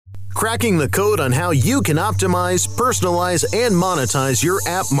cracking the code on how you can optimize, personalize, and monetize your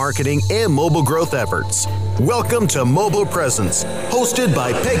app marketing and mobile growth efforts. Welcome to Mobile Presence, hosted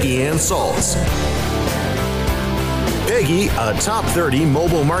by Peggy Anne Salz. Peggy, a top 30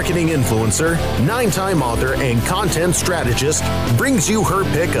 mobile marketing influencer, 9-time author, and content strategist, brings you her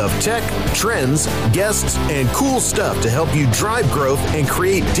pick of tech, trends, guests, and cool stuff to help you drive growth and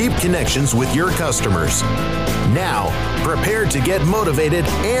create deep connections with your customers. Now, prepare to get motivated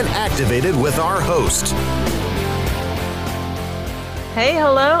and activated with our host. Hey,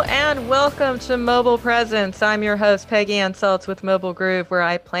 hello, and welcome to Mobile Presence. I'm your host, Peggy Anne Salz with Mobile Groove, where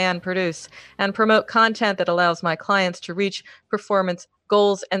I plan, produce, and promote content that allows my clients to reach performance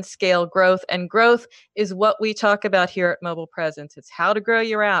goals and scale growth. And growth is what we talk about here at Mobile Presence. It's how to grow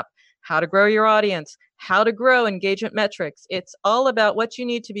your app, how to grow your audience, how to grow engagement metrics. It's all about what you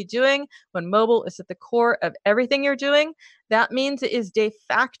need to be doing when mobile is at the core of everything you're doing. That means it is de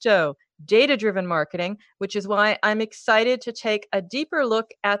facto data-driven marketing, which is why I'm excited to take a deeper look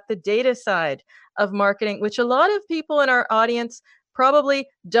at the data side of marketing, which a lot of people in our audience probably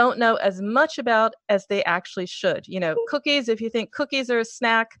don't know as much about as they actually should. You know, cookies, if you think cookies are a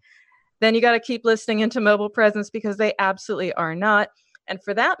snack, then you got to keep listening into Mobile Presence because they absolutely are not. And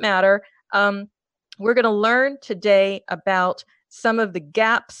for that matter, we're going to learn today about some of the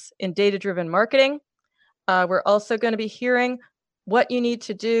gaps in data-driven marketing. We're also going to be hearing what you need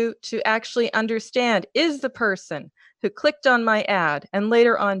to do to actually understand, is the person who clicked on my ad and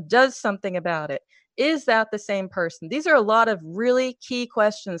later on does something about it, is that the same person? These are a lot of really key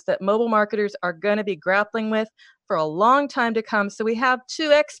questions that mobile marketers are going to be grappling with for a long time to come. So we have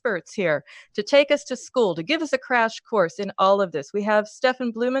two experts here to take us to school, to give us a crash course in all of this. We have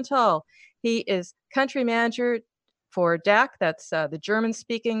Stefan Blumenthal. He is country manager for DACH, that's the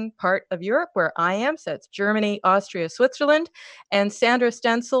German-speaking part of Europe where I am, so it's Germany, Austria, Switzerland, and Sandra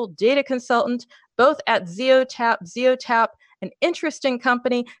Stenzel, data consultant, both at Zeotap. Zeotap, an interesting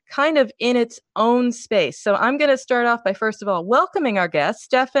company, kind of in its own space. So I'm going to start off by, first of all, welcoming our guests.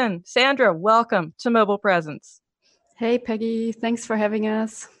 Stefan, Sandra, welcome to Mobile Presence. Hey, Peggy, thanks for having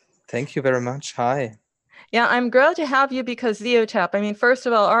us. Thank you very much. Hi. Yeah, I'm glad to have you because Zeotap, I mean, first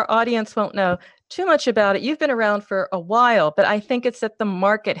of all, our audience won't know too much about it. You've been around for a while, but I think it's that the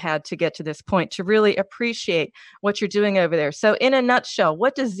market had to get to this point to really appreciate what you're doing over there. So in a nutshell,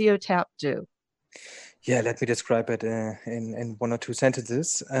 what does Zeotap do? Yeah, let me describe it in one or two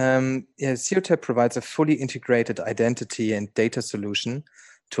sentences. Zeotap provides a fully integrated identity and data solution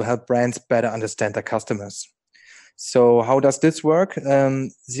to help brands better understand their customers. So how does this work?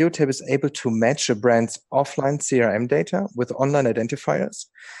 Zeotap is able to match a brand's offline CRM data with online identifiers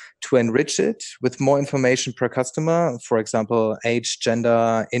to enrich it with more information per customer, for example, age,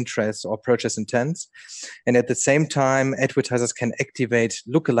 gender, interest, or purchase intent. And at the same time, advertisers can activate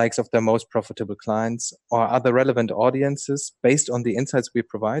lookalikes of their most profitable clients or other relevant audiences based on the insights we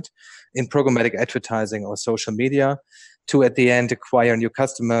provide in programmatic advertising or social media to, at the end, acquire new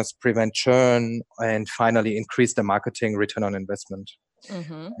customers, prevent churn, and finally increase the marketing return on investment.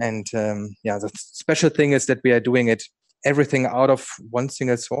 Mm-hmm. And the special thing is that we are doing everything out of one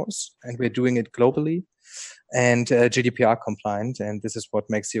single source, and we're doing it globally and GDPR compliant. And this is what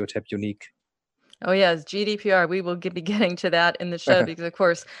makes Zeotap unique. Oh, yes, GDPR. We will be getting to that in the show because, of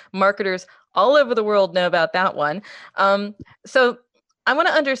course, marketers all over the world know about that one. So I want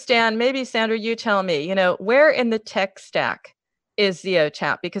to understand, maybe, Sandra, you tell me, where in the tech stack is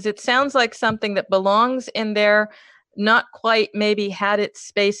Zeotap? Because it sounds like something that belongs in there, not quite maybe had its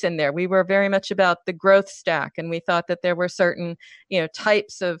space in there. We were very much about the growth stack, and we thought that there were certain,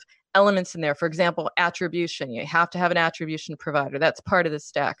 types of elements in there. For example, attribution. You have to have an attribution provider. That's part of the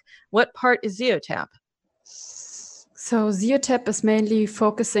stack. What part is Zeotap? So Zeotap is mainly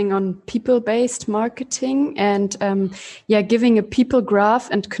focusing on people-based marketing and giving a people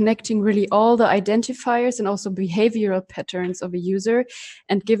graph and connecting really all the identifiers and also behavioral patterns of a user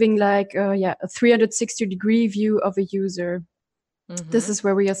and giving a 360-degree view of a user. Mm-hmm. This is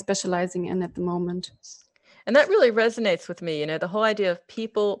where we are specializing in at the moment. And that really resonates with me, the whole idea of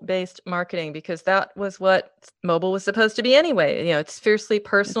people-based marketing, because that was what mobile was supposed to be anyway. It's fiercely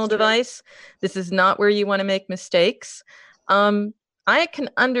personal device. This is not where you want to make mistakes. I can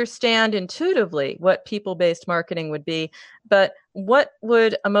understand intuitively what people-based marketing would be, but what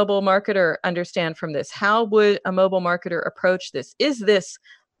would a mobile marketer understand from this? How would a mobile marketer approach this? Is this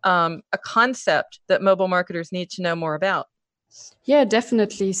a concept that mobile marketers need to know more about? Yeah,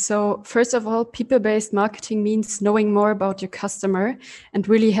 definitely. So first of all, people-based marketing means knowing more about your customer and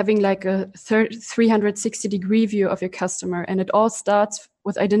really having like a 360-degree view of your customer. And it all starts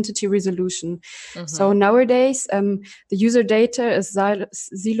with identity resolution. Mm-hmm. So nowadays, the user data is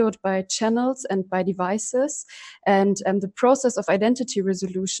siloed by channels and by devices. And the process of identity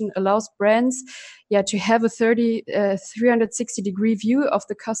resolution allows brands to have a 360-degree view of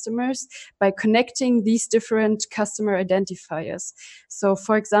the customers by connecting these different customer identifiers. So,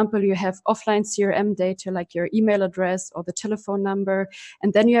 for example, you have offline CRM data like your email address or the telephone number,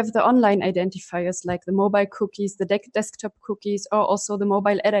 and then you have the online identifiers like the mobile cookies, the desktop cookies, or also the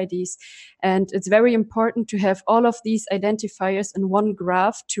mobile ad IDs. And it's very important to have all of these identifiers in one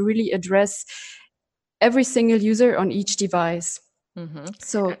graph to really address every single user on each device. Mm-hmm.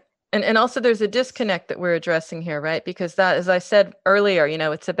 So. And also there's a disconnect that we're addressing here, right? Because that, as I said earlier,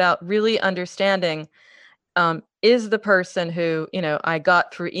 it's about really understanding, is the person who, I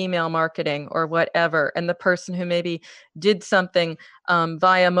got through email marketing or whatever, and the person who maybe did something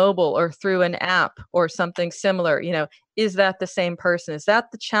via mobile or through an app or something similar, is that the same person? Is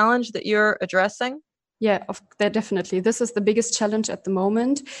that the challenge that you're addressing? Yeah, definitely. This is the biggest challenge at the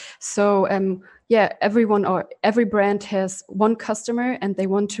moment. So, everyone or every brand has one customer and they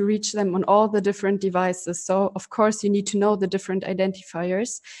want to reach them on all the different devices. So, of course, you need to know the different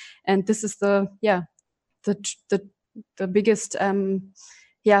identifiers. And this is the biggest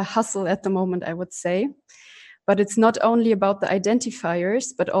hustle at the moment, I would say. But it's not only about the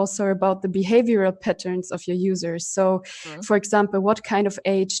identifiers, but also about the behavioral patterns of your users. So, for example, what kind of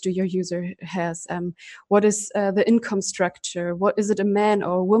age do your user has? What is the income structure? What is it, a man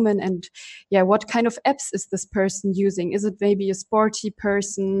or a woman? And what kind of apps is this person using? Is it maybe a sporty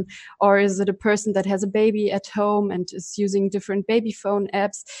person, or is it a person that has a baby at home and is using different baby phone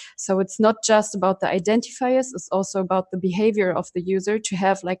apps? So it's not just about the identifiers; it's also about the behavior of the user to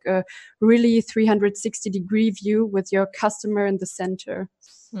have like a really 360-degree view with your customer in the center.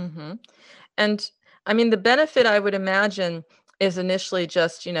 Mm-hmm. And I mean, the benefit I would imagine is initially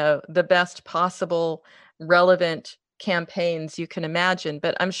just, the best possible relevant campaigns you can imagine.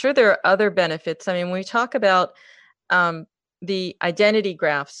 But I'm sure there are other benefits. I mean, when we talk about the identity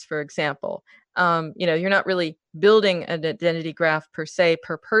graphs, for example, you're not really building an identity graph per se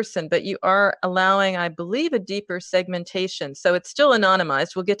per person, but you are allowing, I believe, a deeper segmentation. So it's still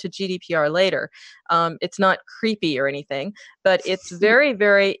anonymized. We'll get to GDPR later. It's not creepy or anything, but it's very,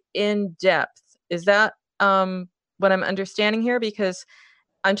 very in-depth. Is that what I'm understanding here? Because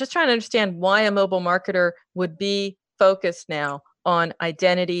I'm just trying to understand why a mobile marketer would be focused now on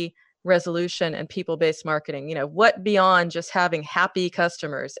identity resolution and people-based marketing. What beyond just having happy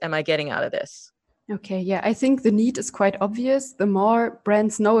customers am I getting out of this? Okay, I think the need is quite obvious. The more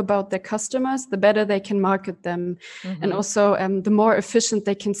brands know about their customers, the better they can market them. Mm-hmm. And also the more efficient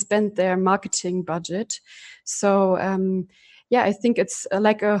they can spend their marketing budget. So I think it's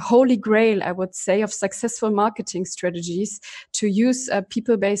like a holy grail, I would say, of successful marketing strategies to use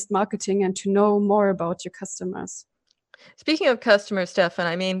people-based marketing and to know more about your customers. Speaking of customers, Stefan,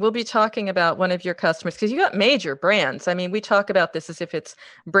 I mean, we'll be talking about one of your customers because you got major brands. I mean, we talk about this as if it's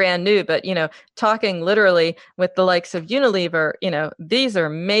brand new, but, talking literally with the likes of Unilever, these are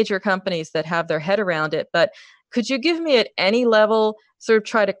major companies that have their head around it. But could you give me at any level, sort of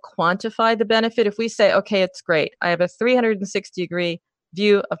try to quantify the benefit? If we say, okay, it's great. I have a 360-degree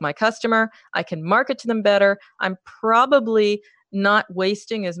view of my customer. I can market to them better. I'm probably not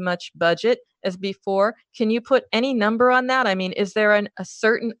wasting as much budget as before. Can you put any number on that? I mean, is there a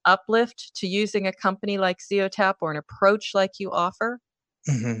certain uplift to using a company like Zeotap or an approach like you offer?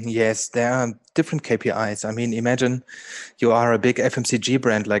 Mm-hmm. Yes, there are different KPIs. I mean, imagine you are a big FMCG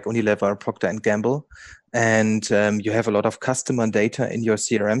brand like Unilever or Procter & Gamble, and you have a lot of customer data in your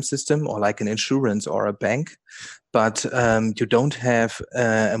CRM system, or like an insurance or a bank, but you don't have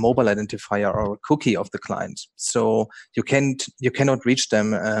a mobile identifier or a cookie of the client. So you cannot reach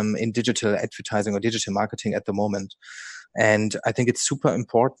them in digital advertising or digital marketing at the moment. And I think it's super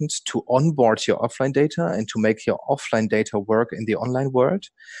important to onboard your offline data and to make your offline data work in the online world.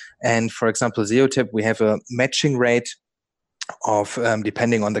 And for example, Zeotap, we have a matching rate of,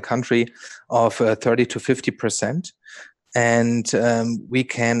 depending on the country, of 30 to 50%. And we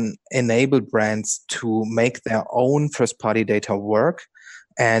can enable brands to make their own first-party data work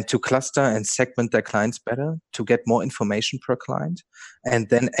and to cluster and segment their clients better, to get more information per client, and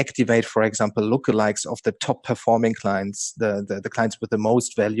then activate, for example, lookalikes of the top performing clients, the clients with the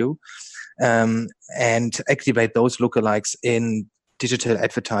most value, and activate those lookalikes in digital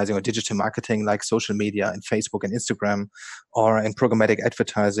advertising or digital marketing like social media and Facebook and Instagram, or in programmatic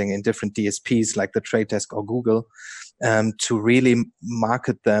advertising in different DSPs like the Trade Desk or Google, to really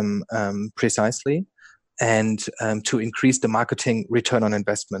market them precisely. and to increase the marketing return on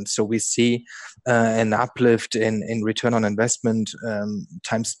investment. So we see an uplift in return on investment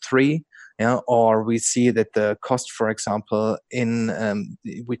times 3. Yeah, or we see that the cost, for example,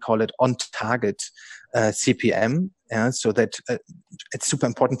 we call it on-target CPM. So that it's super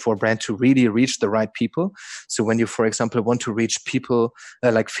important for a brand to really reach the right people. So when you, for example, want to reach people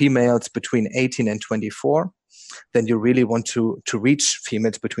like females between 18 and 24, then you really want to reach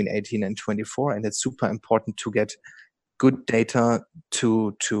females between 18 and 24. And it's super important to get good data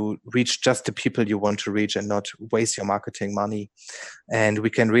to reach just the people you want to reach and not waste your marketing money. And we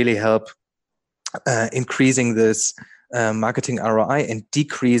can really help increasing this marketing ROI and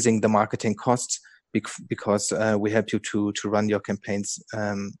decreasing the marketing costs because we help you to run your campaigns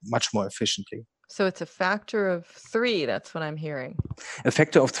much more efficiently. So it's a factor of 3. That's what I'm hearing. A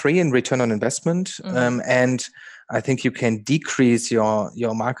factor of 3 in return on investment. And I think you can decrease your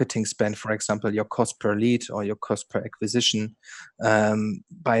marketing spend, for example, your cost per lead or your cost per acquisition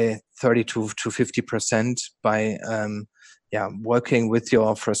by 30 to 50% by working with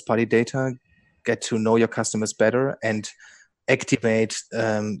your first party data, get to know your customers better and activate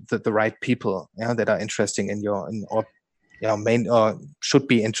the right people that are interested in your main or should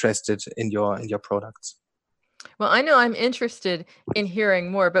be interested in your products. Well, I know I'm interested in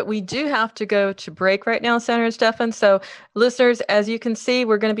hearing more, but we do have to go to break right now, Sandra and Stefan. So listeners, as you can see,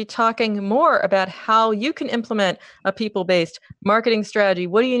 we're going to be talking more about how you can implement a people-based marketing strategy.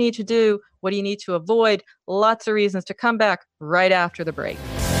 What do you need to do? What do you need to avoid? Lots of reasons to come back right after the break.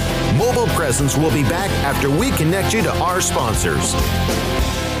 Mobile Presence will be back after we connect you to our sponsors.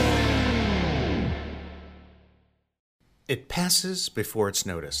 It passes before it's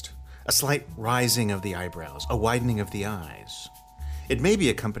noticed. A slight rising of the eyebrows, a widening of the eyes. It may be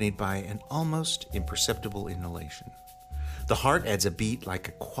accompanied by an almost imperceptible inhalation. The heart adds a beat like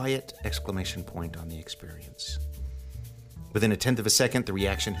a quiet exclamation point on the experience. Within 1/10 of a second, the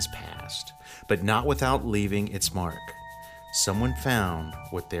reaction has passed, but not without leaving its mark. Someone found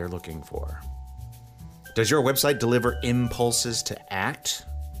what they're looking for. Does your website deliver impulses to act?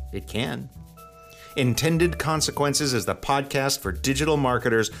 It can. Intended Consequences is the podcast for digital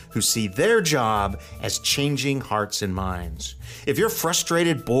marketers who see their job as changing hearts and minds. If you're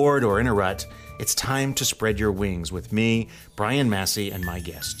frustrated, bored, or in a rut, it's time to spread your wings with me, Brian Massey, and my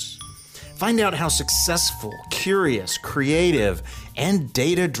guests. Find out how successful, curious, creative, and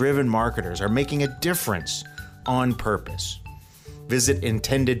data-driven marketers are making a difference on purpose. Visit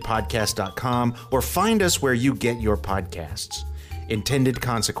intendedpodcast.com or find us where you get your podcasts. Intended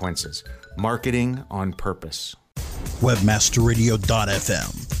Consequences. Marketing on purpose.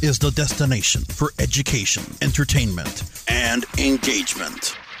 Webmasterradio.fm is the destination for education, entertainment, and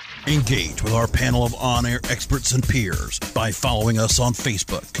engagement. Engage with our panel of on-air experts and peers by following us on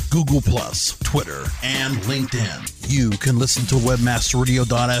Facebook, Google+, Twitter, and LinkedIn. You can listen to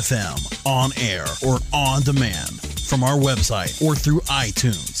Webmasterradio.fm on air or on demand from our website or through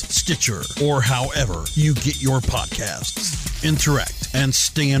iTunes, Stitcher, or however you get your podcasts. Interact and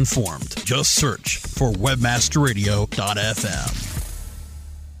stay informed. Just search for Webmasterradio.fm.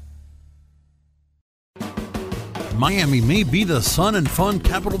 Miami may be the sun and fun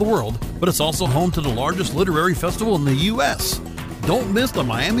capital of the world, but it's also home to the largest literary festival in the U.S. Don't miss the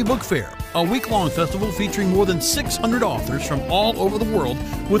Miami Book Fair, a week-long festival featuring more than 600 authors from all over the world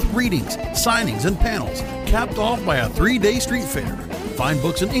with readings, signings, and panels, capped off by a 3-day street fair. Find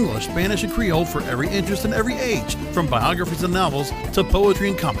books in English, Spanish, and Creole for every interest and every age, from biographies and novels to poetry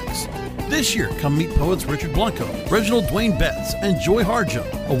and comics. This year, come meet poets Richard Blanco, Reginald Dwayne Betts, and Joy Harjo,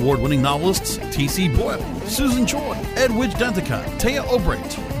 award-winning novelists T.C. Boyle, Susan Choi, Edwidge Danticott, Taya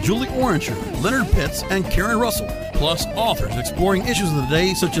Obrecht, Julie Oranger, Leonard Pitts, and Karen Russell, plus authors exploring issues of the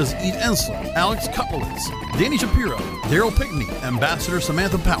day such as Eve Ensler, Alex Kotlowitz, Danny Shapiro, Daryl Pinkney, Ambassador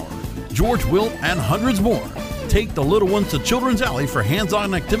Samantha Power, George Wilt, and hundreds more. Take the little ones to Children's Alley for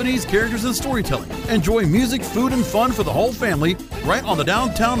hands-on activities, characters, and storytelling. Enjoy music, food, and fun for the whole family right on the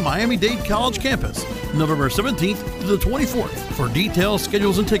downtown Miami-Dade College campus, November 17th to the 24th. For details,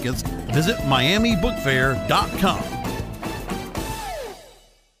 schedules, and tickets, visit miamibookfair.com.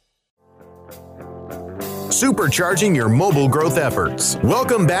 Supercharging your mobile growth efforts.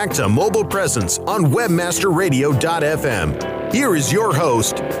 Welcome back to Mobile Presence on Webmasterradio.fm. Here is your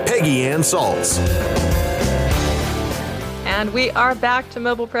host, Peggy Anne Salz. And we are back to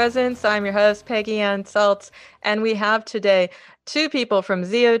Mobile Presence. I'm your host, Peggy Anne Salz, and we have today two people from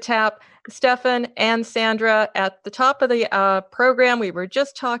Zeotap, Stefan and Sandra. At the top of the program, we were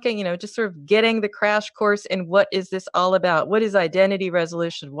just talking, just sort of getting the crash course in what is this all about? What is identity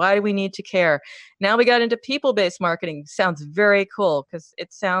resolution? Why do we need to care? Now we got into people-based marketing. Sounds very cool because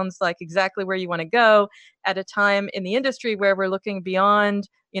it sounds like exactly where you want to go at a time in the industry where we're looking beyond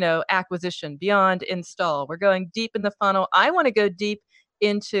acquisition, beyond install. We're going deep in the funnel. I want to go deep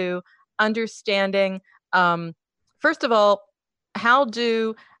into understanding, first of all, how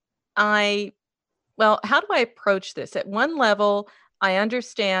do I approach this? At one level, I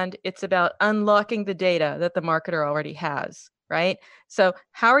understand it's about unlocking the data that the marketer already has, right? So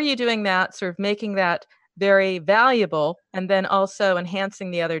how are you doing that, sort of making that very valuable and then also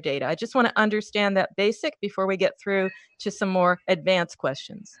enhancing the other data? I just want to understand that basic before we get through to some more advanced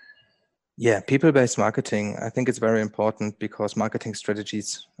questions. Yeah, people-based marketing, I think it's very important because marketing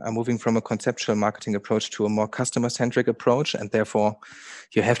strategies are moving from a conceptual marketing approach to a more customer-centric approach. And therefore,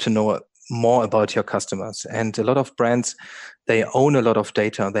 you have to know more about your customers. And a lot of brands, they own a lot of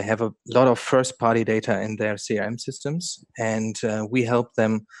data. They have a lot of first-party data in their CRM systems. And we help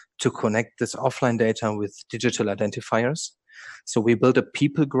them to connect this offline data with digital identifiers. So we build a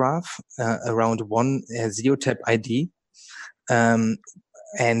people graph around one Zeotap ID.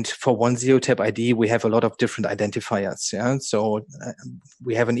 And for one Zeotap ID, we have a lot of different identifiers. Yeah? So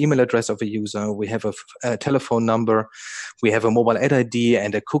we have an email address of a user, we have a telephone number, we have a mobile ad ID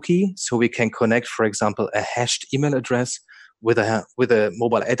and a cookie. So we can connect, for example, a hashed email address with a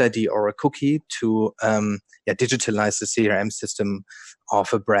mobile ad ID or a cookie to digitalize the CRM system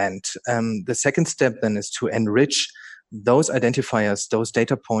of a brand. The second step then is to enrich those identifiers, those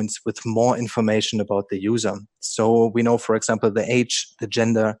data points with more information about the user. So we know, for example, the age, the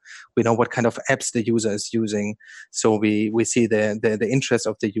gender, we know what kind of apps the user is using. So we see the interest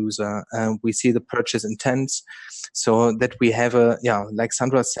of the user, we see the purchase intents, so that we have like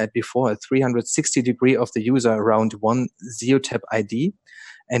Sandra said before, a 360-degree of the user around one Zeotap ID.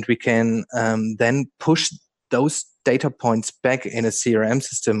 And we can then push those data points back in a CRM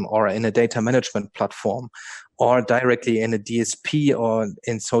system or in a data management platform or directly in a DSP or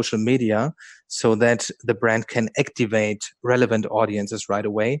in social media so that the brand can activate relevant audiences right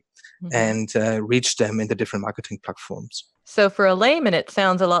away and reach them in the different marketing platforms. So for a layman, it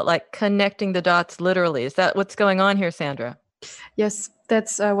sounds a lot like connecting the dots literally. Is that what's going on here, Sandra? Yes,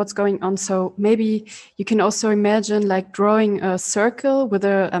 that's what's going on. So maybe you can also imagine like drawing a circle with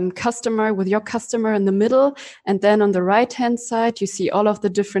a customer, with your customer in the middle. And then on the right-hand side, you see all of the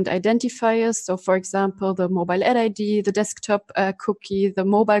different identifiers. So for example, the mobile ad ID, the desktop cookie, the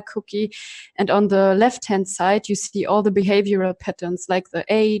mobile cookie. And on the left-hand side, you see all the behavioral patterns like the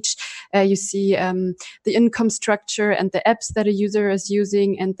age, you see the income structure and the apps that a user is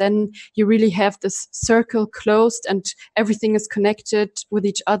using. And then you really have this circle closed and everything is connected with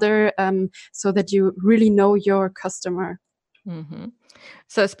each other so that you really know your customer. Mm-hmm.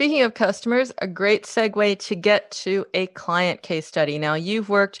 So speaking of customers, a great segue to get to a client case study. Now, you've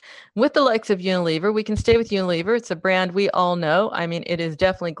worked with the likes of Unilever. We can stay with Unilever. It's a brand we all know. I mean, it is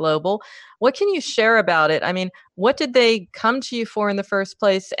definitely global. What can you share about it? I mean, what did they come to you for in the first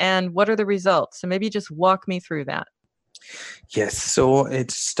place, and what are the results? So maybe just walk me through that. Yes, so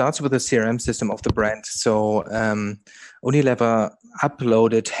it starts with the CRM system of the brand. So Unilever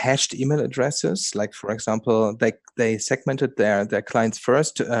uploaded hashed email addresses. Like, for example, they segmented their clients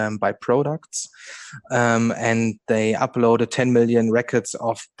first by products, and they uploaded 10 million records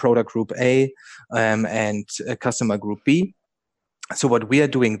of product group A and customer group B. So what we are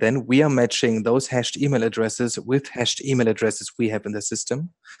doing then, we are matching those hashed email addresses with hashed email addresses we have in the system.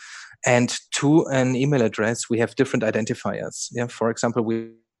 And to an email address, we have different identifiers. Yeah, for example,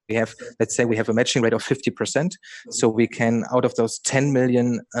 we have, let's say we have a matching rate of 50%. So we can, out of those 10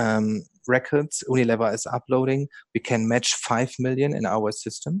 million records Unilever is uploading, we can match 5 million in our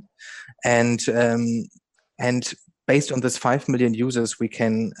system. And based on this 5 million users, we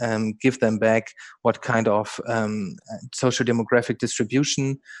can give them back what kind of social demographic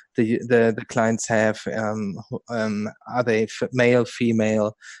distribution the clients have. Are they male,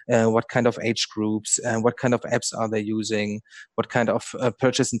 female? What kind of age groups? What kind of apps are they using? What kind of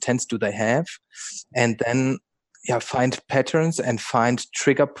purchase intents do they have? And then find patterns and find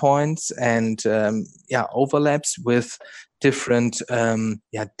trigger points and overlaps with different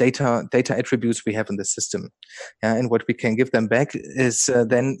data attributes we have in the system. And what we can give them back is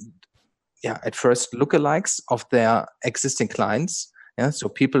then at first lookalikes of their existing clients. So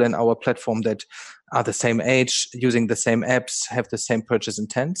people in our platform that are the same age, using the same apps, have the same purchase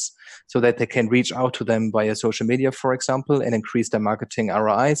intents, so that they can reach out to them via social media, for example, and increase their marketing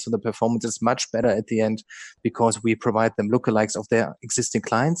ROI. So the performance is much better at the end because we provide them lookalikes of their existing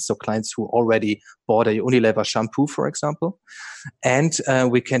clients. So clients who already bought a Unilever shampoo, for example. And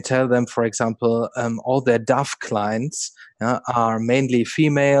we can tell them, for example, all their DACH clients are mainly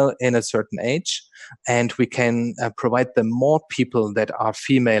female in a certain age. And we can provide them more people that are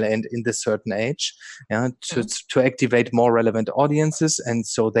female and in this certain age to activate more relevant audiences. And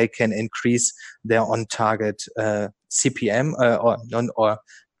so they can increase their on-target CPM or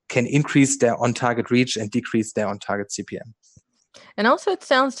can increase their on-target reach and decrease their on-target CPM. And also, it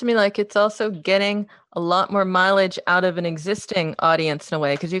sounds to me like it's also getting a lot more mileage out of an existing audience in a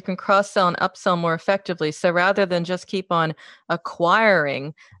way, because you can cross-sell and upsell more effectively. So rather than just keep on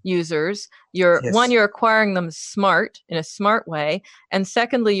acquiring users, you're acquiring them in a smart way. And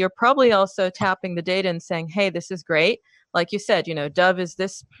secondly, you're probably also tapping the data and saying, hey, this is great. Like you said, Dove is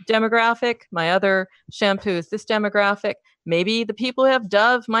this demographic. My other shampoo is this demographic. Maybe the people who have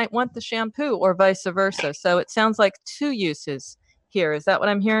Dove might want the shampoo or vice versa. So it sounds like two uses here. Is that what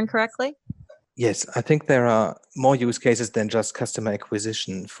I'm hearing correctly? Yes, I think there are more use cases than just customer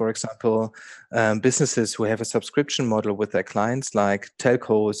acquisition. For example, businesses who have a subscription model with their clients, like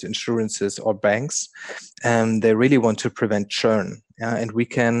telcos, insurances, or banks, they really want to prevent churn. And we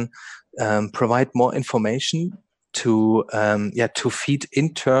can provide more information to feed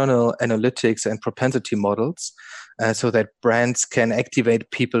internal analytics and propensity models so that brands can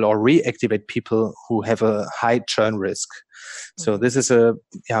activate people or reactivate people who have a high churn risk. So this is a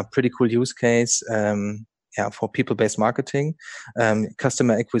pretty cool use case for people-based marketing.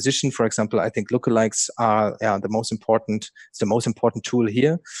 Customer acquisition, for example, I think lookalikes are the most important tool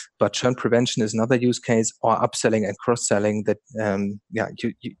here. But churn prevention is another use case, or upselling and cross-selling that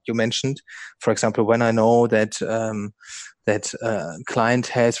you mentioned. For example, when I know that client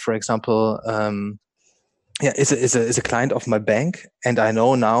has, for example, is a client of my bank, and I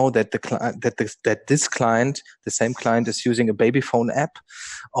know now that this client, the same client, is using a baby phone app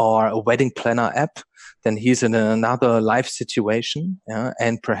or a wedding planner app, then he's in another life situation,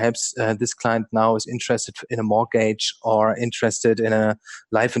 and perhaps this client now is interested in a mortgage or interested in a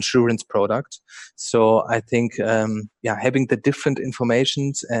life insurance product. So I think having the different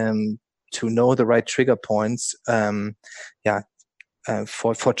informations to know the right trigger points,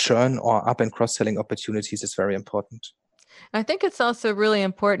 for churn or up and cross-selling opportunities is very important. I think it's also really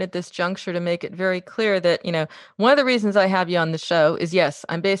important at this juncture to make it very clear that, one of the reasons I have you on the show is, yes,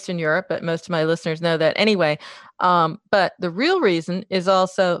 I'm based in Europe, but most of my listeners know that anyway. But the real reason is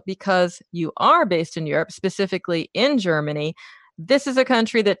also because you are based in Europe, specifically in Germany. This is a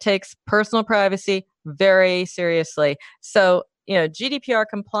country that takes personal privacy very seriously. So, GDPR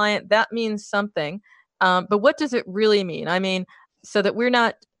compliant, that means something. But what does it really mean? I mean, so that we're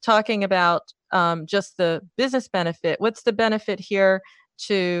not talking about just the business benefit. What's the benefit here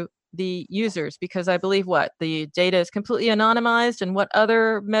to the users? Because I believe the data is completely anonymized, and what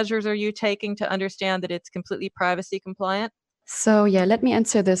other measures are you taking to understand that it's completely privacy compliant? So let me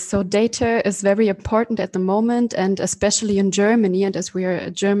answer this. So data is very important at the moment, and especially in Germany. And as we are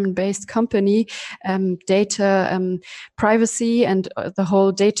a German-based company, data privacy and the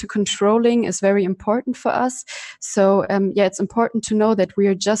whole data controlling is very important for us. So it's important to know that we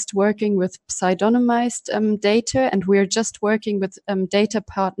are just working with pseudonymized data, and we are just working with data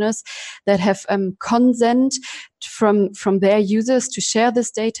partners that have consent from their users to share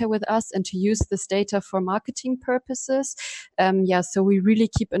this data with us and to use this data for marketing purposes. So we really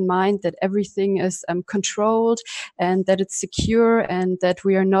keep in mind that everything is controlled and that it's secure and that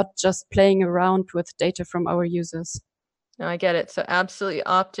we are not just playing around with data from our users. No, I get it. So absolutely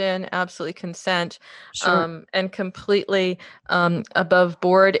opt-in, absolutely consent, Sure. and completely above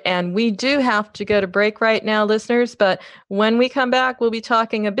board. And we do have to go to break right now, listeners. But when we come back, we'll be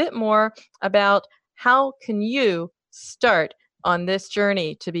talking a bit more about how can you start on this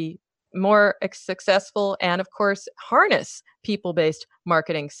journey to be more successful and, of course, harness people-based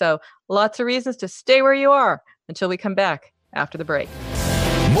marketing. So lots of reasons to stay where you are until we come back after the break.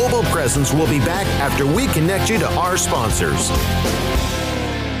 Mobile Presence will be back after we connect you to our sponsors.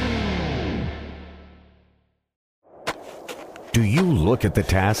 Do you look at the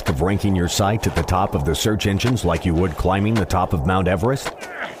task of ranking your site at the top of the search engines like you would climbing the top of Mount Everest?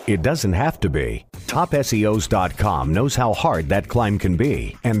 It doesn't have to be. TopSEOs.com knows how hard that climb can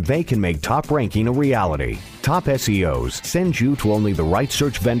be, and they can make top ranking a reality. Top SEOs sends you to only the right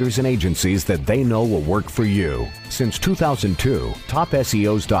search vendors and agencies that they know will work for you. Since 2002,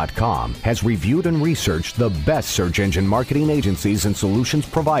 TopSEOs.com has reviewed and researched the best search engine marketing agencies and solutions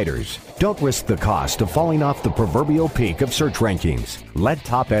providers. Don't risk the cost of falling off the proverbial peak of search rankings. Let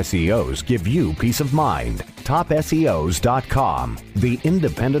Top SEOs give you peace of mind. TopSEOs.com, the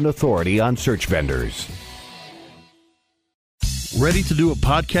independent authority on search vendors. Ready to do a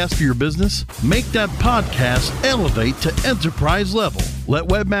podcast for your business? Make that podcast elevate to enterprise level. Let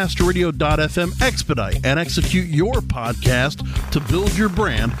webmasterradio.fm expedite and execute your podcast to build your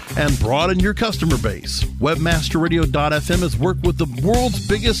brand and broaden your customer base. Webmasterradio.fm has worked with the world's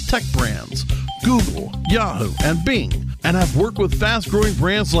biggest tech brands, Google, Yahoo, and Bing, and have worked with fast-growing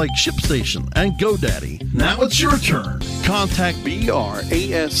brands like ShipStation and GoDaddy. Now it's your turn. Contact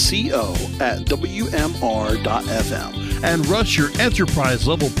BRASCO at WMR.FM and rush your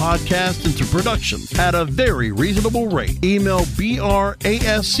enterprise-level podcast into production at a very reasonable rate. Email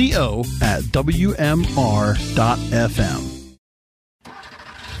BRASCO at WMR.FM.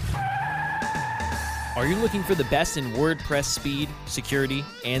 Are you looking for the best in WordPress speed, security,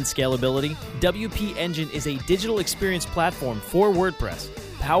 and scalability? WP Engine is a digital experience platform for WordPress,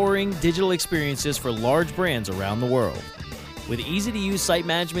 powering digital experiences for large brands around the world. With easy-to-use site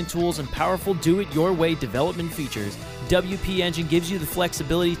management tools and powerful do-it-your-way development features, WP Engine gives you the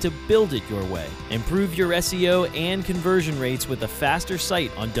flexibility to build it your way. Improve your SEO and conversion rates with a faster site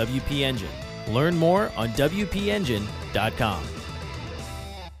on WP Engine. Learn more on WPEngine.com.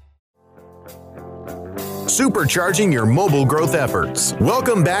 Supercharging your mobile growth efforts.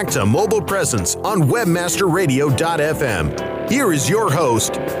 Welcome back to Mobile Presence on webmasterradio.fm. Here is your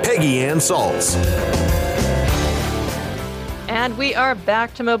host, Peggy Anne Salz. And we are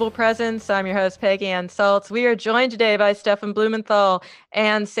back to Mobile Presence. I'm your host, Peggy Anne Salz. We are joined today by Stefan Blumenthal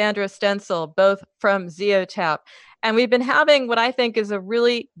and Sandra Stenzel, both from Zeotap. And we've been having what I think is a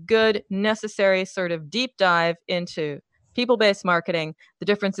really good, necessary sort of deep dive into people-based marketing, the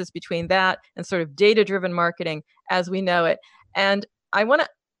differences between that and sort of data-driven marketing as we know it. And I want to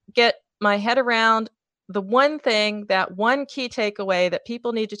get my head around the one thing, that one key takeaway that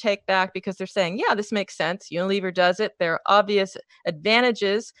people need to take back because they're saying, yeah, this makes sense. Unilever does it. There are obvious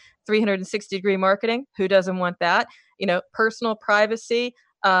advantages. 360-degree marketing. Who doesn't want that? Personal privacy,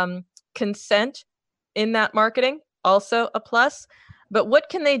 consent in that marketing, also a plus. But what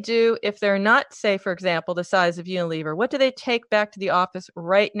can they do if they're not, say, for example, the size of Unilever? What do they take back to the office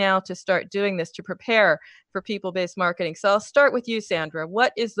right now to start doing this, to prepare for people-based marketing? So I'll start with you, Sandra.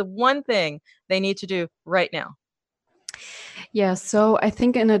 What is the one thing they need to do right now? Yeah, so I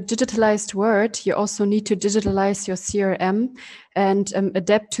think in a digitalized world, you also need to digitalize your CRM and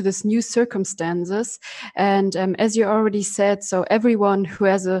adapt to this new circumstances. And as you already said, so everyone who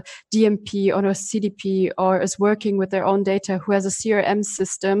has a DMP or a CDP or is working with their own data, who has a CRM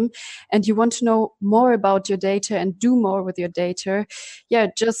system, and you want to know more about your data and do more with your data,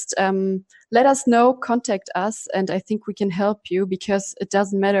 just let us know, contact us, and I think we can help you because it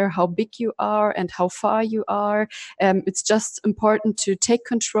doesn't matter how big you are and how far you are. It's just important to take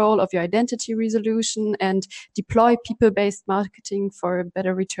control of your identity resolution and deploy people-based marketing for a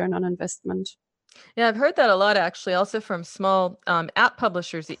better return on investment. Yeah, I've heard that a lot, actually, also from small app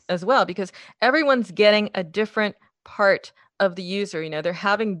publishers as well, because everyone's getting a different part of the user. They're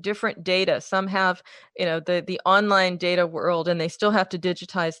having different data. Some have, the online data world, and they still have to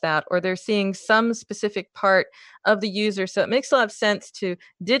digitize that, or they're seeing some specific part of the user. So it makes a lot of sense to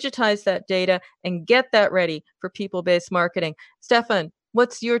digitize that data and get that ready for people-based marketing. Stefan,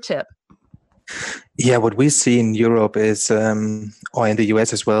 what's your tip? Yeah, what we see in Europe is, or in the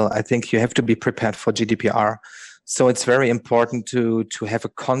US as well, I think you have to be prepared for GDPR. So it's very important to have a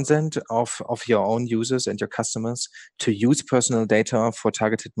consent of your own users and your customers to use personal data for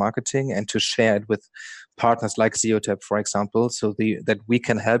targeted marketing and to share it with partners like Zeotap, for example, so that we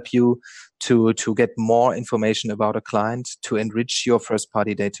can help you to get more information about a client, to enrich your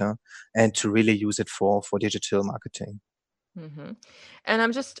first-party data, and to really use it for digital marketing. Mm-hmm. And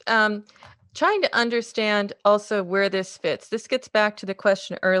I'm just trying to understand also where this fits. This gets back to the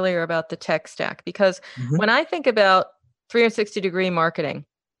question earlier about the tech stack, because when I think about 360-degree marketing,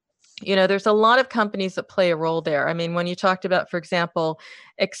 there's a lot of companies that play a role there. I mean, when you talked about, for example,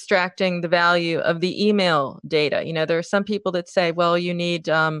 extracting the value of the email data, there are some people that say, well, you need,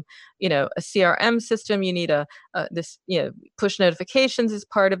 a CRM system, you need this, push notifications is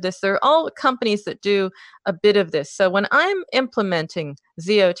part of this. There are all companies that do a bit of this. So when I'm implementing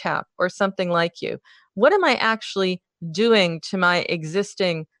Zeotap or something like you, what am I actually doing to my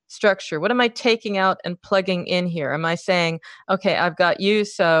existing structure? What am I taking out and plugging in here? Am I saying, okay, I've got you,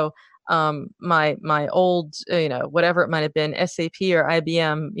 so my old, whatever it might have been, SAP or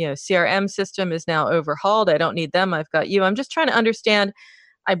IBM, CRM system is now overhauled. I don't need them. I've got you. I'm just trying to understand.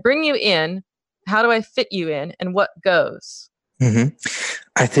 I bring you in. How do I fit you in, and what goes? Mm-hmm.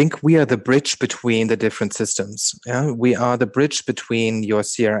 I think we are the bridge between the different systems. Yeah? We are the bridge between your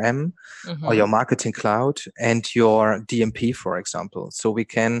CRM or your marketing cloud and your DMP, for example. So we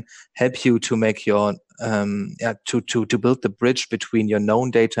can help you to make your to build the bridge between your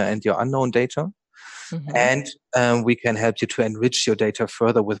known data and your unknown data. And we can help you to enrich your data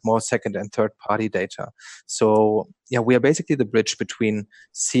further with more second and third party data. So we are basically the bridge between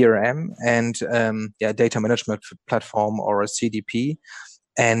CRM and data management platform or a CDP.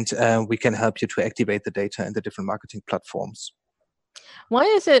 And we can help you to activate the data in the different marketing platforms. Why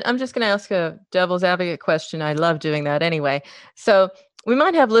is it, I'm just going to ask a devil's advocate question. I love doing that anyway. So we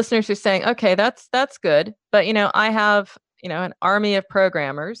might have listeners who are saying, okay, that's good. But, I have, an army of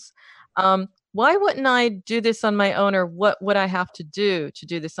programmers. Why wouldn't I do this on my own, or what would I have to do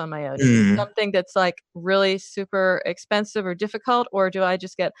this on my own? Is it something that's like really super expensive or difficult, or do I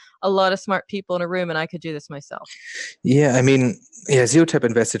just get a lot of smart people in a room and I could do this myself? Yeah, Zeotap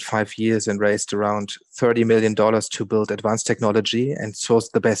invested 5 years and raised around $30 million to build advanced technology and source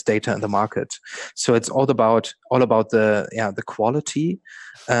the best data in the market. So it's all about the quality,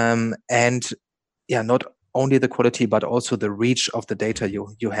 and not only the quality, but also the reach of the data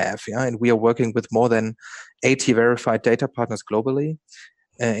you have. Yeah? And we are working with more than 80 verified data partners globally,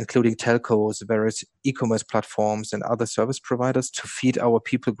 including telcos, various e-commerce platforms, and other service providers to feed our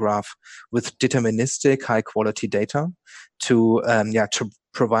people graph with deterministic high-quality data to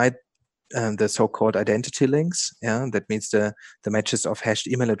provide the so-called identity links. Yeah? That means the matches of hashed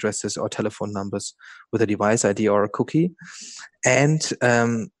email addresses or telephone numbers with a device ID or a cookie. And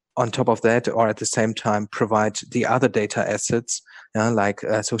on top of that, or at the same time, provide the other data assets, like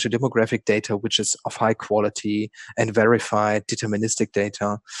social demographic data, which is of high quality, and verified deterministic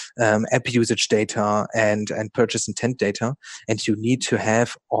data, app usage data, and purchase intent data. And you need to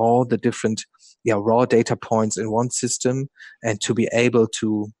have all the different raw data points in one system, and to be able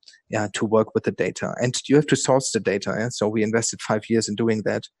to work with the data. And you have to source the data. Yeah? So we invested 5 years in doing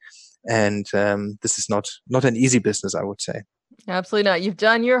that. And this is not an easy business, I would say. Absolutely not. You've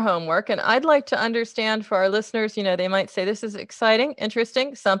done your homework. And I'd like to understand for our listeners, they might say, this is exciting,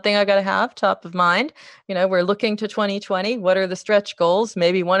 interesting, something I got to have top of mind. We're looking to 2020. What are the stretch goals?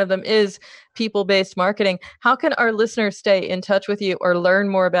 Maybe one of them is people-based marketing. How can our listeners stay in touch with you or learn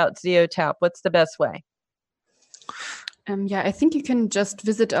more about Zeotap? What's the best way? I think you can just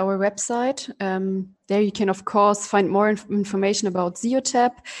visit our website. There you can, of course, find more information about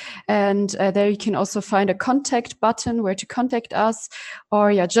Zeotap. And there you can also find a contact button where to contact us.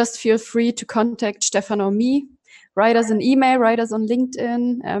 Or just feel free to contact Stefan or me. Write us an email, write us on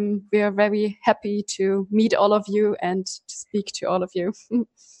LinkedIn. We are very happy to meet all of you and to speak to all of you.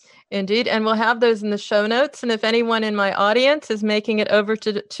 Indeed. And we'll have those in the show notes. And if anyone in my audience is making it over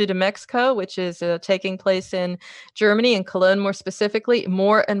to Mexico, which is taking place in Germany and Cologne more specifically,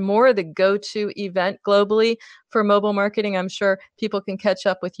 more and more the go-to event globally for mobile marketing, I'm sure people can catch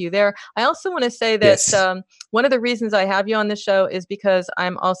up with you there. I also want to say that one of the reasons I have you on the show is because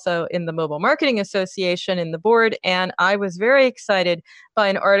I'm also in the Mobile Marketing Association in the board. And I was very excited by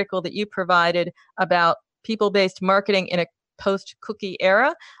an article that you provided about people-based marketing in a post-cookie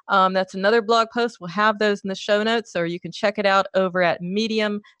era. That's another blog post. We'll have those in the show notes, or you can check it out over at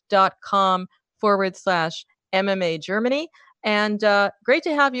medium.com/MMA Germany. And great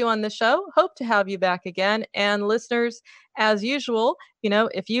to have you on the show. Hope to have you back again. And listeners, as usual,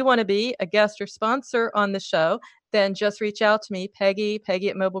 if you want to be a guest or sponsor on the show, then just reach out to me, Peggy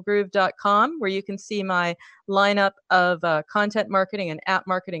at mobilegroove.com, where you can see my lineup of content marketing and app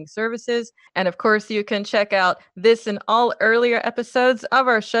marketing services. And of course, you can check out this and all earlier episodes of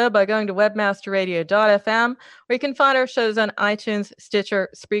our show by going to webmasterradio.fm, where you can find our shows on iTunes, Stitcher,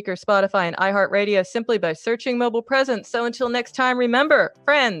 Spreaker, Spotify, and iHeartRadio simply by searching Mobile Presence. So until next time, remember,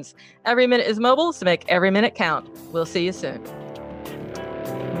 friends, every minute is mobile, so make every minute count. We'll see you soon.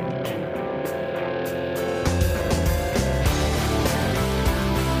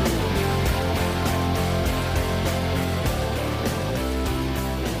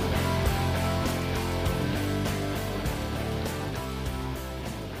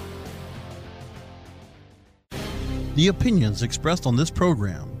 The opinions expressed on this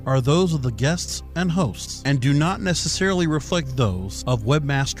program are those of the guests and hosts and do not necessarily reflect those of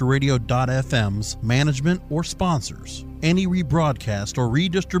webmasterradio.fm's management or sponsors. Any rebroadcast or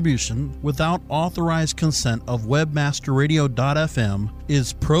redistribution without authorized consent of webmasterradio.fm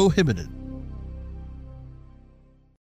is prohibited.